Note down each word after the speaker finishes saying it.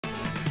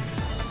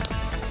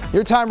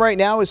Your time right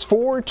now is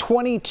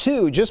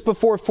 4:22, just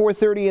before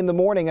 4:30 in the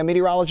morning. I'm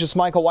meteorologist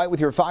Michael White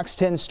with your Fox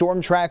 10 Storm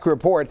Track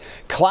report.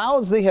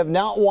 Clouds, they have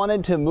not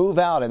wanted to move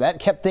out, and that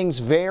kept things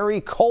very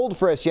cold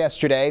for us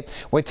yesterday,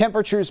 with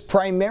temperatures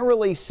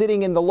primarily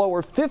sitting in the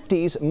lower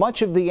 50s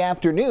much of the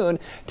afternoon.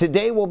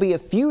 Today will be a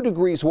few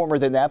degrees warmer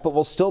than that, but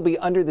we'll still be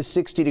under the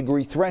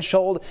 60-degree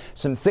threshold.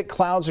 Some thick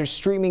clouds are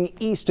streaming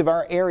east of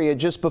our area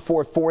just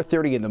before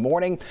 4:30 in the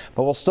morning,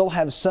 but we'll still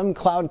have some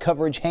cloud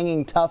coverage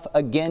hanging tough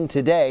again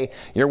today.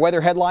 Your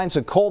weather headlines: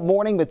 a cold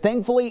morning, but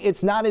thankfully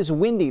it's not as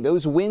windy.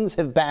 Those winds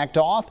have backed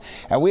off,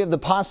 and we have the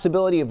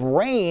possibility of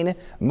rain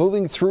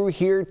moving through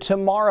here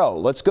tomorrow.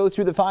 Let's go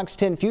through the Fox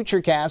 10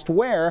 Futurecast,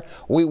 where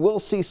we will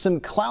see some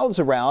clouds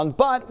around,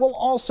 but we'll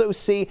also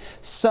see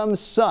some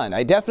sun.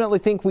 I definitely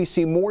think we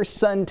see more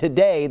sun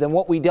today than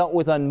what we dealt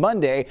with on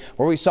Monday,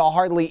 where we saw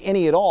hardly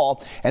any at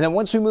all. And then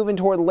once we move in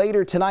toward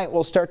later tonight,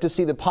 we'll start to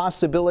see the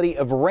possibility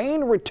of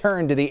rain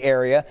return to the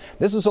area.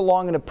 This is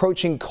along an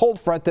approaching cold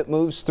front that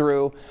moves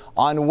through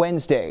on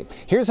Wednesday.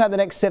 Here's how the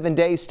next 7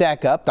 days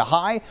stack up. The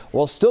high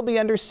will still be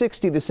under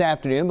 60 this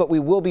afternoon, but we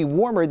will be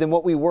warmer than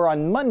what we were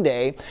on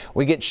Monday.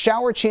 We get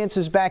shower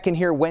chances back in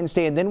here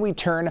Wednesday, and then we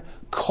turn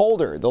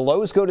colder. The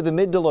lows go to the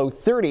mid to low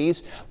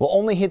 30s. We'll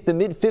only hit the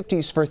mid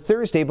 50s for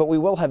Thursday, but we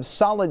will have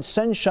solid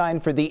sunshine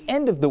for the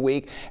end of the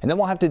week, and then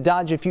we'll have to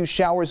dodge a few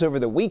showers over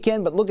the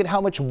weekend. But look at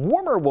how much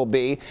warmer we'll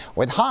be,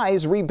 with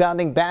highs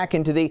rebounding back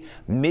into the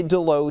mid to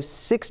low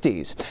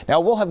 60s.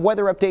 Now we'll have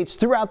weather updates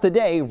throughout the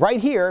day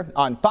right here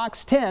on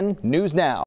Fox 10 News Now.